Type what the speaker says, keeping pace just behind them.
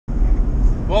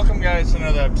Welcome guys to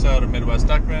another episode of Midwest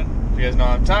DuckMen. You guys know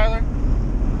I'm Tyler,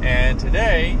 and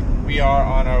today we are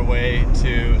on our way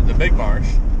to the big marsh,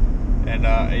 and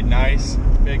a nice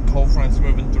big cold front's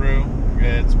moving through.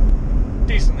 It's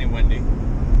decently windy,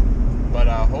 but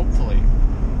hopefully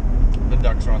the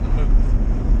ducks are on the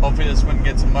move. Hopefully this wind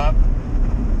gets them up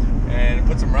and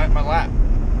puts them right in my lap.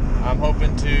 I'm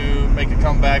hoping to make a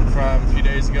comeback from a few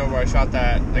days ago where I shot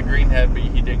that greenhead, but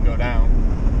he didn't go down.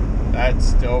 That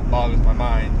still boggles my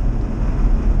mind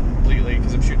completely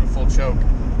because I'm shooting a full choke.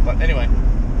 But anyway,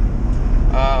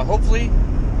 hopefully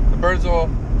the birds will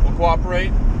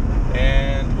cooperate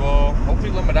and we'll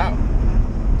hopefully limit out.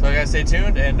 So you guys stay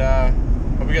tuned, and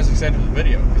hope you guys are excited for the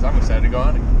video because I'm excited to go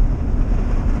hunting.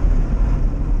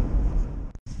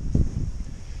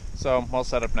 So I'm all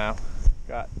set up now.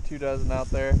 Got 2 dozen out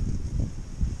there,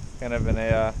 kind of in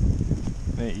a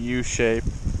U shape.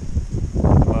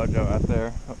 Mojo out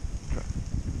there.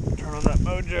 Turn on that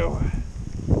mojo.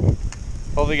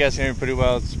 Hopefully you guys can hear me pretty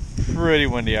well. It's pretty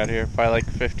windy out here, probably like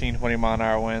 15-20 mile an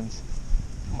hour winds.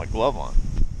 Put my glove on.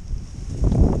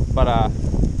 But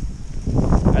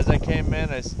as I came in,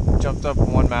 I jumped up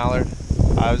one mallard.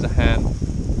 I was a hen.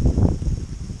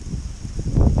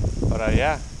 But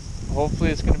yeah, hopefully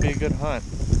it's going to be a good hunt.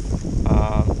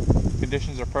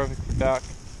 Conditions are perfect for duck.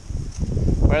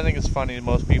 But I think it's funny to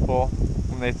most people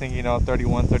when they think,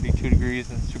 31, 32 degrees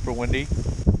and super windy,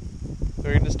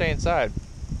 they're going to stay inside.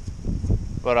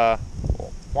 But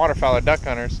waterfowl or duck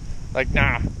hunters, like,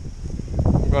 nah,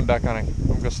 I'm going duck hunting. I'm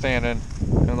going to stand in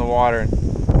the water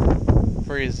and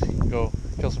freeze and go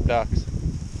kill some ducks.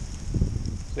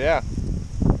 So yeah,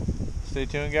 stay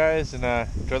tuned guys, and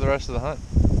enjoy the rest of the hunt.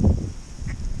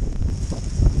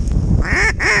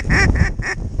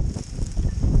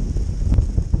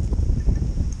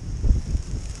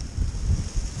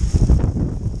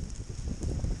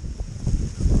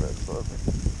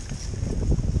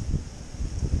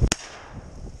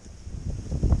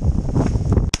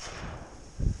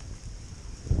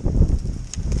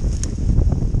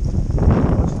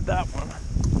 That one.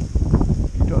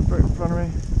 He dropped right in front of me.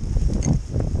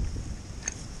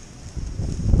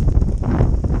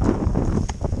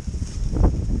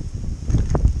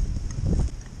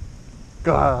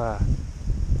 God.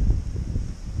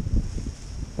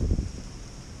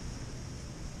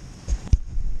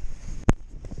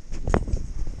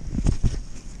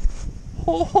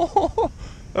 Oh,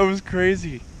 that was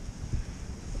crazy.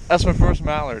 That's my first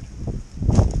mallard.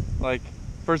 Like,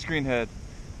 first greenhead.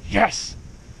 Yes!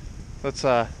 Let's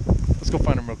go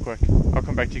find him real quick. I'll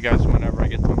come back to you guys whenever I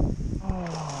get to him. Oh.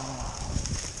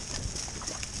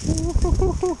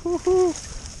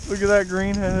 Look at that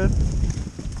greenhead.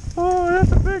 Oh,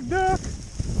 that's a big duck.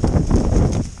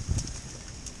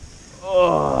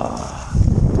 Oh.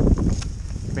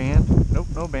 Band? Nope,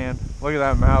 no band. Look at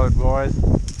that mallard, boys.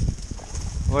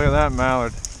 Look at that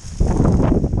mallard.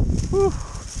 Whew.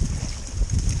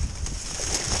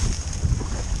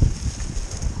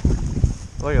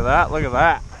 Look at that, look at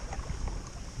that.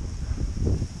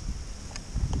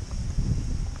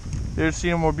 You ever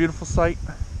seen a more beautiful sight?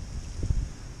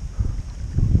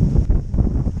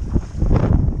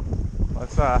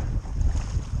 Let's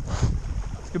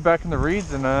get back in the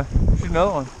reeds and shoot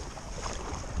another one.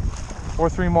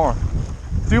 Or 3 more.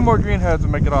 3 more greenheads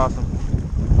would make it awesome.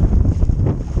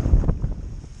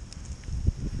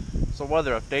 So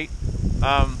weather update.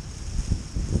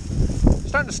 It's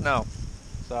starting to snow.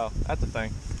 So that's the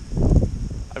thing.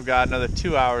 I've got another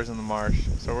 2 hours in the marsh,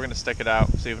 so we're gonna stick it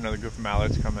out, see if another group of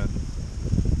mallards come in.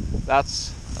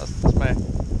 That's my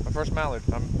first mallard.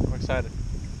 I'm excited.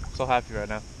 I'm so happy right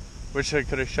now. Wish I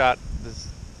could have shot this,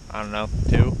 I don't know,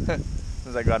 2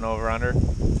 since I got an over under.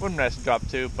 Wouldn't be nice to drop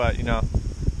 2, but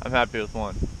I'm happy with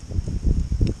 1.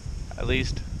 At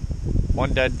least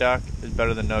 1 dead duck is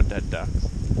better than no dead ducks.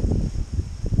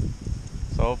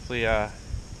 So hopefully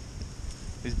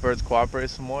these birds cooperate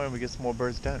some more and we get some more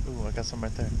birds down. Ooh, I got some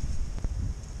right there.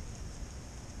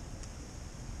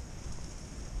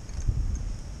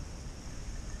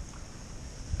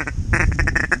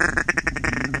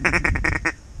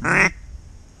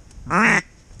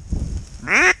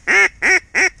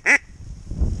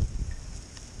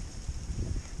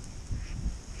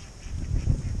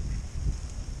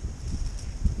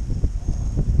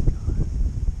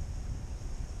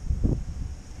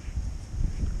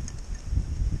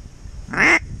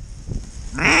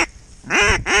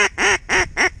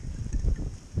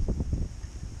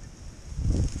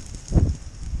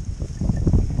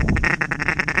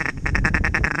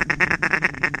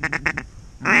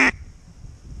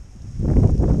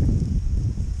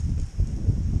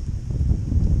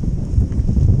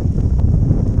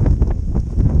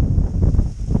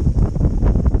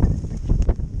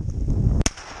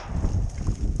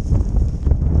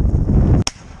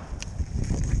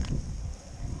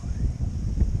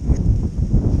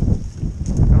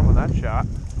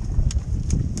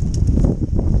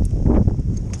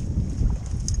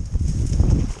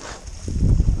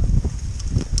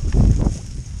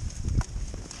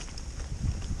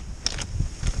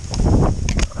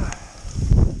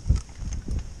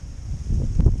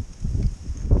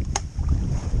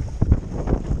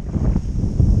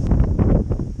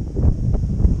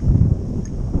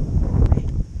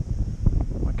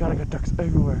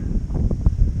 everywhere.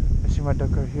 I see my duck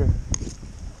right here.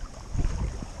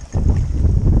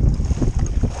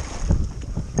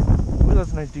 Ooh,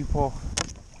 that's a nice deep hole.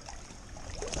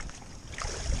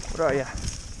 What are ya?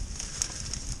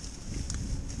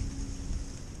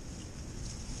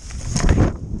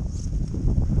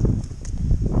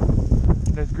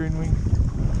 Nice green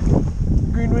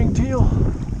wing teal.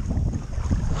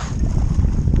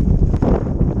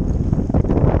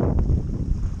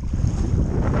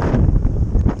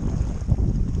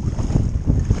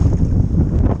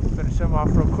 Finish him off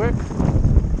real quick.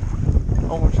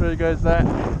 I want to show you guys that.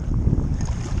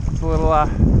 It's a little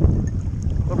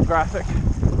graphic.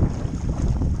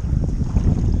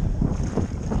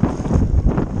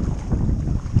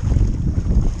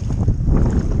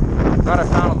 Glad I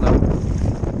found him though.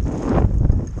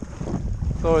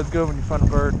 It's always good when you find a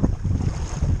bird.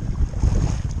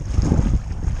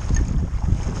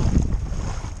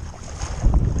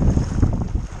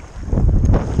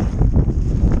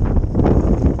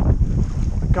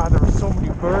 God, there were so many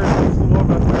birds that flew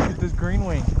over after I hit this green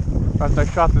wing. After I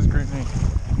shot this green wing.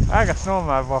 I got snow in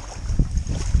my eyeball.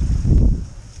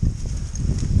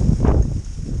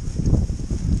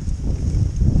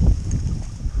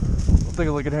 We'll take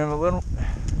a look at him a little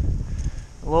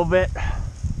bit.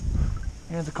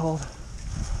 Hands are cold.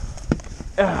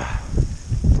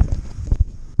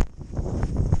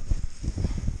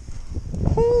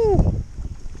 Woo!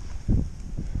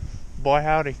 Boy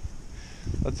howdy.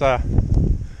 Let's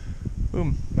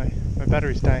ooh, my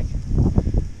battery's dying.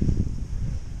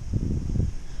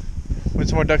 When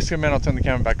some more ducks come in, I'll turn the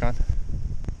camera back on.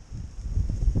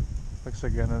 Looks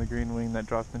like I got another green wing that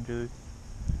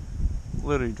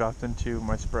literally dropped into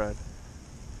my spread.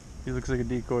 He looks like a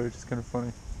decoy, which is kind of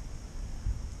funny.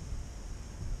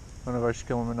 I don't know if I should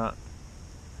kill him or not.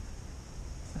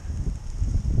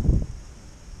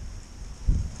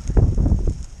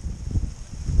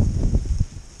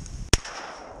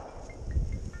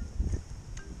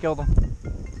 Killed him.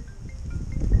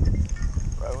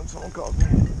 Right when someone called me.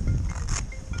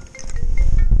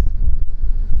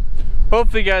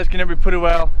 Hopefully you guys can hear me pretty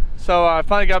well. So I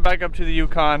finally got back up to the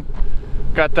Yukon.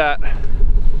 Got that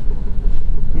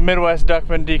Midwest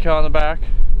DuckMen decal on the back.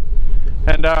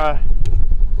 And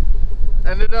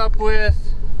ended up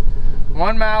with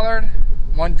one mallard,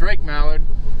 one Drake mallard,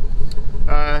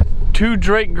 two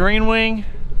Drake green wing,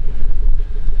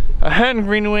 a hen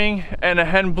green wing, and a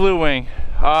hen blue wing.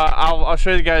 I'll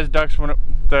show you guys ducks when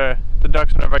the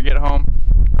ducks whenever I get home.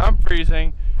 I'm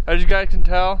freezing. As you guys can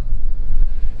tell,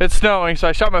 it's snowing, so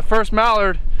I shot my first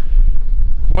mallard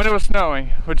when it was snowing,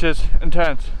 which is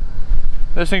intense.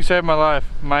 This thing saved my life.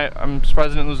 I'm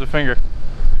surprised I didn't lose a finger.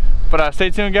 But stay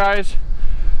tuned, guys.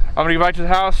 I'm gonna get back to the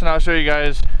house and I'll show you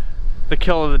guys the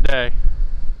kill of the day.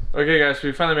 Okay guys, so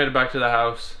we finally made it back to the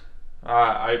house.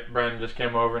 Brandon just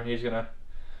came over and he's gonna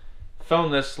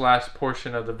film this last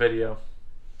portion of the video.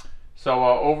 So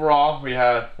overall, we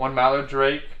had one mallard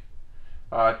drake,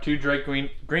 two Drake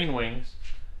green wings,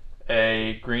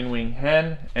 a green wing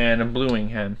hen, and a blue wing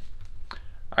hen.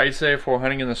 I'd say for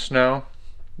hunting in the snow,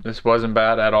 this wasn't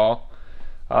bad at all.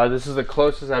 This is the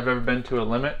closest I've ever been to a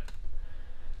limit.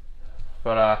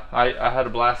 But I had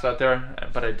a blast out there,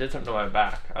 but I did something to my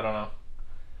back. I don't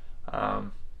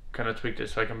know. Kind of tweaked it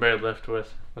so I can barely lift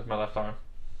with my left arm.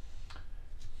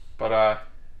 But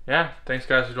yeah, thanks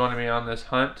guys for joining me on this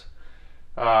hunt.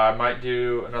 I might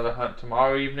do another hunt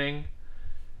tomorrow evening,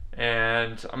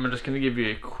 and I'm just going to give you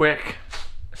a quick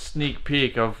sneak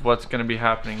peek of what's going to be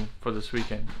happening for this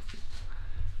weekend.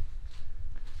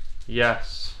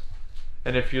 Yes,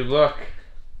 and if you look,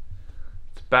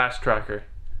 it's Bass Tracker.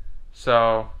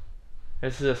 So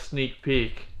this is a sneak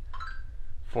peek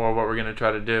for what we're going to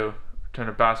try to do. Turn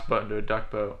a bass boat into a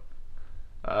duck boat.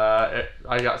 I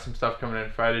got some stuff coming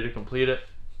in Friday to complete it,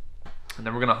 and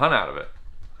then we're going to hunt out of it.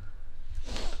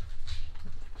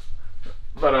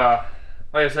 But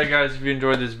like I said guys, if you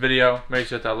enjoyed this video, make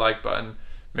sure to hit that like button.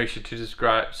 Make sure to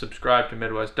subscribe to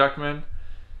Midwest DuckMen.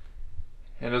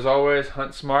 And as always,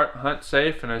 hunt smart, hunt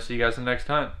safe, and I'll see you guys in the next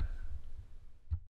hunt.